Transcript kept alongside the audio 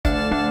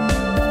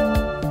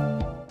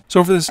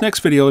So for this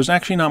next video, there's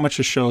actually not much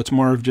to show. It's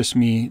more of just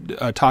me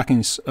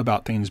talking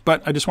about things,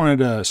 but I just wanted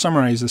to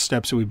summarize the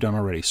steps that we've done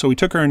already. So we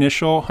took our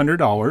initial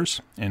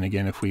 $100, and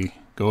again, if we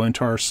go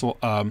into our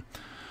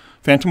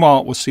Phantom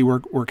Wallet, we'll see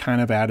where we're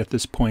kind of at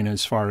this point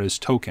as far as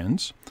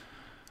tokens.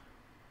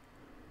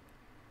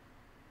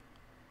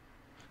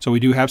 So we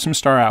do have some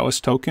Star Atlas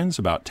tokens,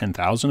 about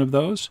 10,000 of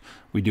those.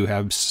 We do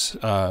have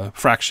a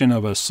fraction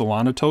of a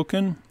Solana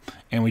token,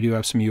 and we do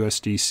have some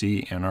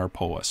USDC in our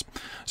POLIS.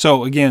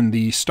 So again,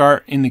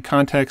 in the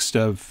context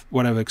of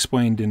what I've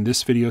explained in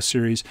this video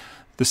series,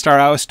 the Star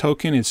Atlas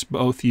token is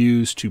both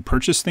used to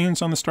purchase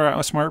things on the Star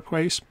Atlas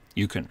marketplace.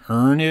 You can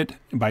earn it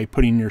by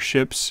putting your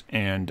ships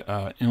and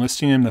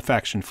enlisting in the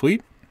faction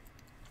fleet.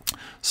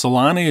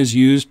 Solana is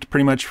used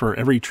pretty much for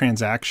every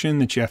transaction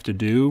that you have to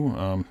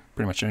do,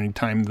 pretty much any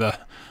time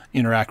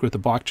interact with the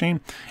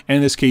blockchain. And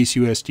in this case,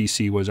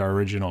 USDC was our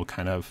original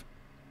kind of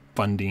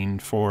funding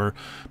for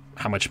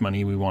how much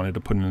money we wanted to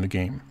put into the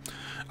game.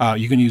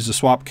 You can use the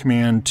swap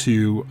command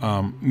to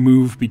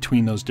move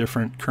between those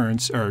different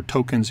currency or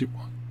tokens you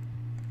want.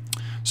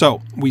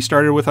 So we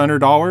started with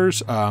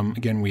 $100.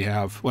 Again, we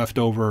have left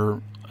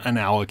over an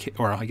allocate,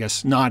 or I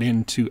guess not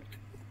into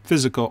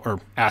physical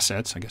or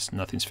assets. I guess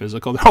nothing's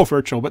physical. They're all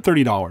virtual, but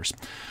 $30.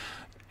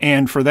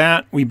 And for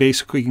that, we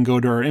basically can go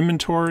to our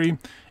inventory.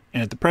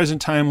 And at the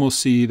present time, we'll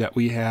see that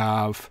we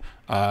have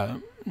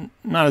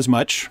not as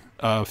much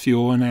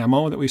fuel and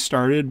ammo that we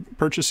started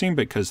purchasing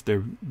because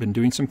they've been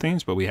doing some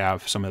things, but we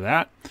have some of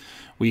that.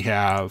 We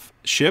have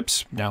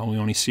ships. Now we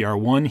only see our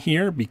one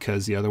here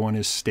because the other one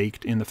is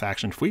staked in the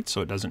faction fleet,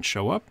 so it doesn't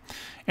show up.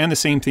 And the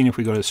same thing if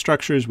we go to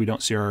structures, we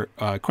don't see our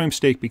claim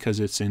stake because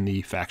it's in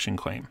the faction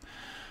claim.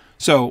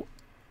 So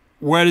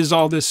what does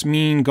all this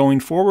mean going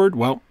forward?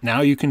 Well,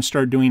 now you can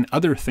start doing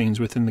other things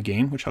within the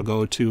game, which I'll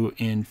go to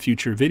in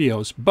future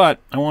videos. But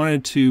I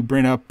wanted to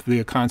bring up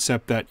the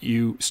concept that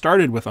you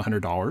started with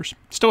 $100,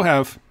 still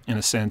have, in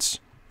a sense,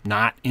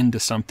 not into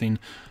something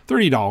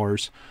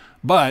 $30,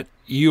 but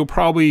you'll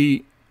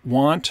probably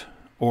want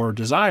or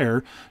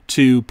desire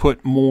to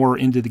put more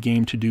into the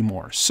game to do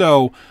more.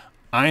 So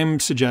I'm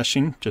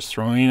suggesting, just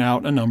throwing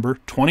out a number,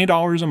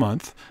 $20 a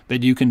month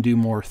that you can do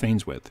more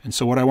things with. And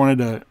so what I wanted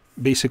to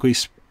basically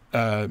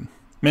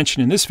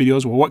mention in this video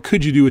is, well, what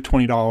could you do with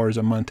 $20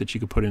 a month that you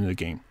could put into the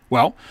game?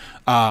 Well,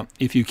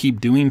 if you keep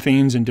doing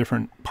things in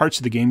different parts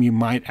of the game, you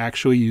might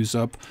actually use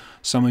up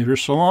some of your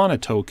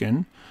Solana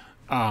token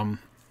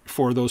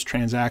for those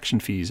transaction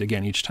fees.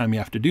 Again, each time you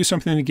have to do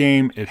something in the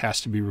game, it has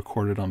to be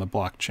recorded on the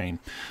blockchain.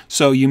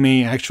 So you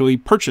may actually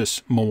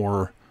purchase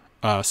more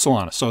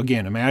Solana. So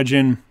again,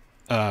 imagine,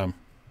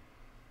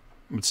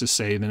 let's just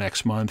say the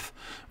next month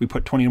we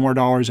put $20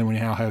 more and we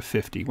now have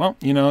 50. Well,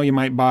 you know, you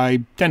might buy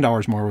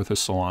 $10 more with a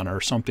Solana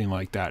or something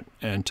like that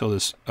until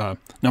this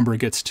number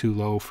gets too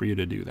low for you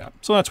to do that.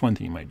 So that's one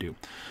thing you might do.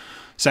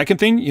 Second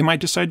thing, you might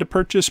decide to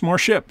purchase more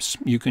ships.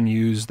 You can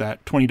use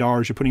that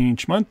 $20 you're putting in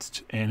each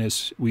month. And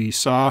as we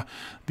saw,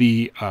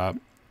 the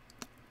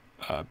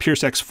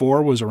Pierce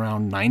X4 was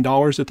around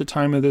 $9 at the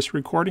time of this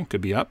recording.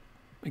 Could be up.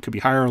 It could be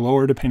higher or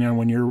lower depending on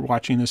when you're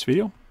watching this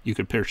video. You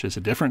could purchase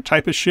a different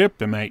type of ship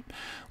that might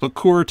look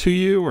cooler to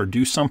you or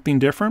do something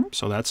different.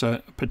 So that's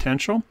a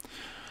potential.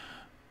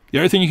 The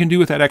other thing you can do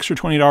with that extra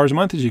 $20 a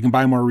month is you can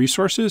buy more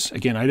resources.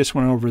 Again, I just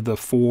went over the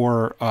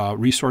 4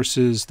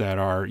 resources that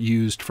are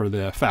used for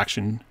the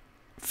faction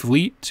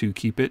fleet to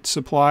keep it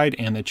supplied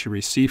and that you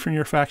receive from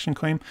your faction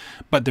claim.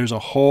 But there's a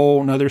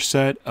whole nother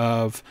set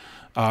of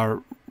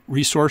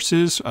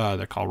resources.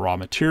 They're called raw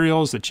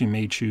materials that you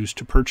may choose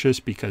to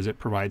purchase because it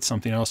provides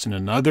something else in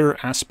another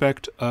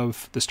aspect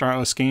of the Star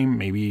Atlas game,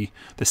 maybe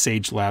the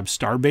Sage Lab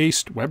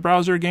star-based web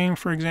browser game,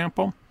 for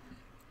example.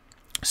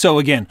 So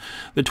again,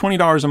 the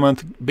 $20 a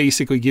month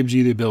basically gives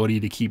you the ability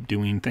to keep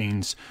doing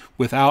things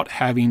without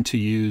having to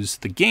use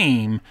the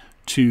game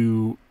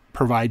to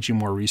provide you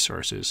more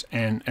resources.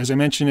 And as I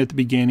mentioned at the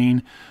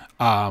beginning,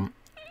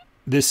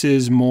 this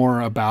is more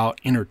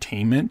about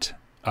entertainment.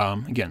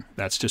 Again,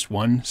 that's just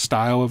one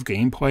style of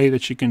gameplay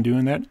that you can do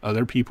in that.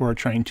 Other people are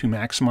trying to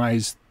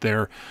maximize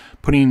their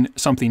putting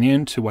something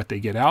into what they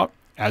get out.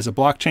 As a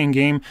blockchain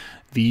game,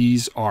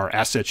 these are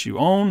assets you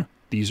own.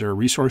 These are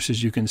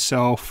resources you can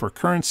sell for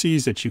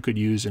currencies that you could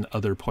use in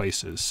other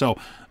places. So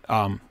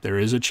there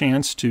is a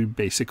chance to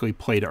basically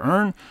play to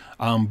earn.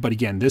 But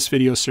again, this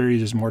video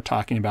series is more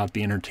talking about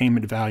the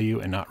entertainment value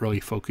and not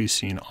really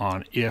focusing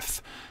on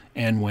if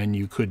and when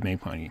you could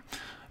make money.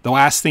 The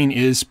last thing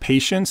is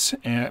patience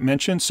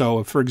mentioned.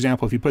 So for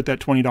example, if you put that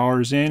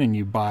 $20 in and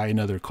you buy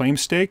another claim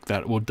stake,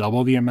 that will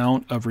double the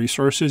amount of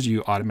resources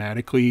you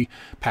automatically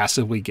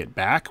passively get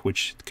back,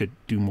 which could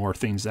do more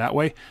things that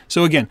way.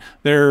 So again,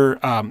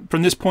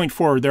 from this point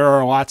forward, there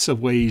are lots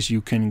of ways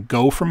you can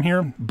go from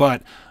here,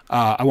 but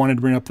I wanted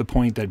to bring up the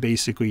point that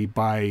basically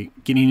by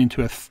getting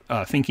into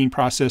a thinking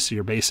process,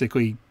 you're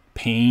basically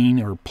paying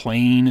or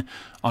playing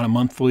on a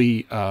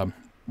monthly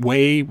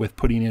way with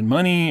putting in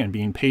money and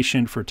being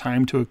patient for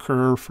time to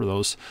occur for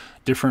those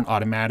different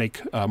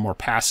automatic, more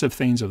passive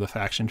things of the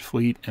faction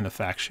fleet and the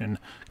faction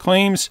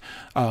claims,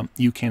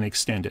 you can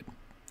extend it.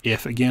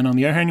 If, again, on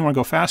the other hand, you want to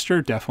go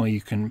faster, definitely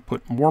you can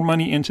put more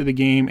money into the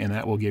game, and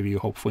that will give you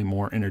hopefully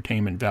more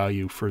entertainment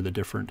value for the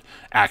different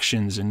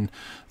actions and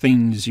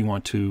things you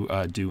want to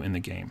do in the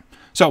game.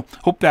 So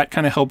hope that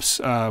kind of helps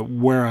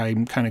where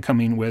I'm kind of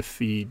coming with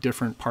the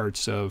different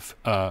parts of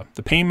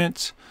the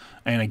payments.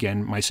 And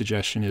again, my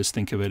suggestion is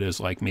think of it as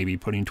like maybe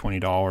putting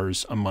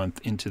 $20 a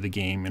month into the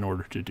game in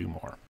order to do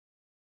more.